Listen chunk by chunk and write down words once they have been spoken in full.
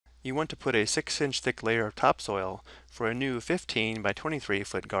You want to put a 6-inch thick layer of topsoil for a new 15 by 23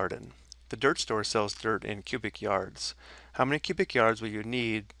 foot garden. The dirt store sells dirt in cubic yards. How many cubic yards will you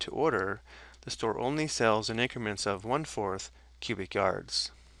need to order? The store only sells in increments of 1/4 cubic yards.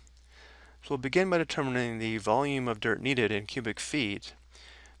 So we'll begin by determining the volume of dirt needed in cubic feet.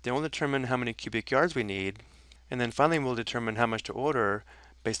 Then we'll determine how many cubic yards we need, and then finally we'll determine how much to order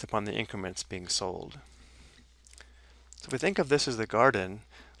based upon the increments being sold. So if we think of this as the garden,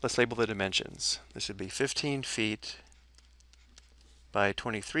 let's label the dimensions. This would be 15 feet by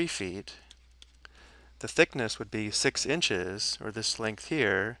 23 feet. The thickness would be 6 inches, or this length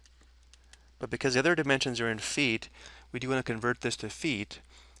here, but because the other dimensions are in feet, we do want to convert this to feet,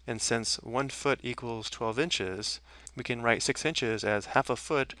 and since 1 foot equals 12 inches, we can write 6 inches as half a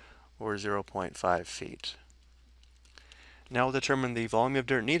foot, or 0.5 feet. Now we'll determine the volume of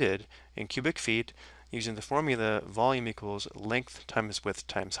dirt needed in cubic feet using the formula volume equals length times width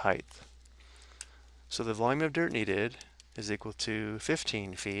times height. So the volume of dirt needed is equal to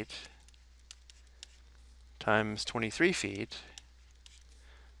 15 feet times 23 feet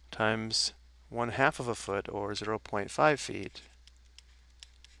times 1/2 of a foot, or 0.5 feet.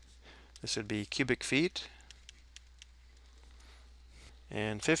 This would be cubic feet,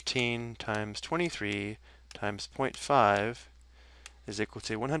 and 15 times 23 times 0.5 is equal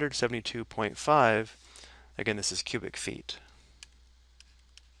to 172.5. Again, this is cubic feet.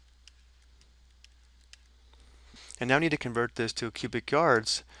 And now we need to convert this to cubic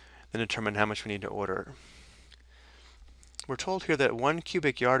yards, then determine how much we need to order. We're told here that 1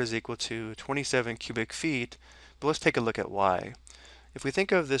 cubic yard is equal to 27 cubic feet, but let's take a look at why. If we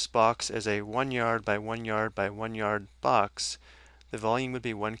think of this box as a 1 yard by 1 yard by 1 yard box, the volume would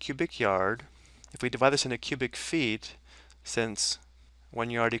be 1 cubic yard. If we divide this into cubic feet, since 1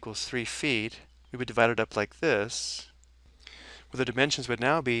 yard equals 3 feet, we would divide it up like this, where the dimensions would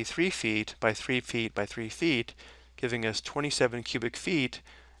now be 3 feet by 3 feet by 3 feet, giving us 27 cubic feet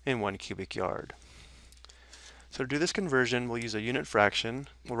in 1 cubic yard. So to do this conversion, we'll use a unit fraction.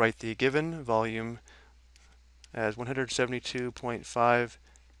 We'll write the given volume as 172.5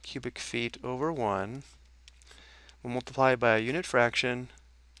 cubic feet over 1. We'll multiply by a unit fraction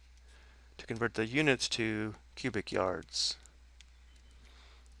to convert the units to cubic yards.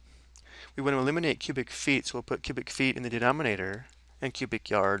 We want to eliminate cubic feet, so we'll put cubic feet in the denominator and cubic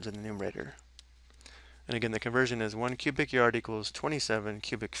yards in the numerator. And again, the conversion is 1 cubic yard equals 27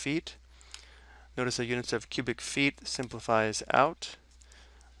 cubic feet. Notice the units of cubic feet simplifies out.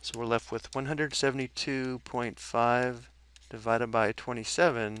 So we're left with 172.5 divided by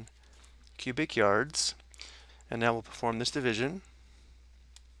 27 cubic yards. And now we'll perform this division.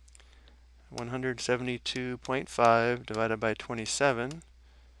 172.5 divided by 27.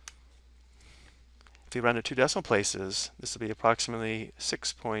 If we round to 2 decimal places, this will be approximately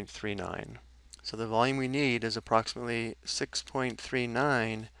 6.39. So the volume we need is approximately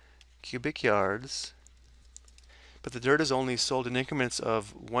 6.39 cubic yards, but the dirt is only sold in increments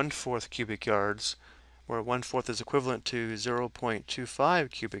of 1/4 cubic yards, where 1/4 is equivalent to 0.25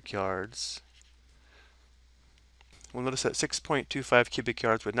 cubic yards. We'll notice that 6.25 cubic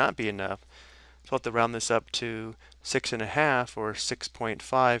yards would not be enough, so we'll have to round this up to 6.5 or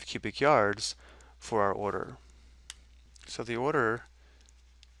 6.5 cubic yards for our order. So the order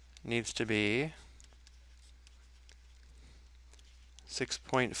needs to be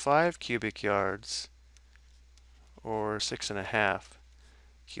 6.5 cubic yards or 6.5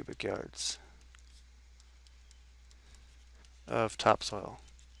 cubic yards of topsoil.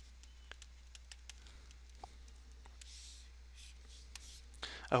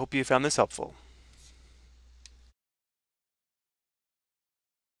 I hope you found this helpful.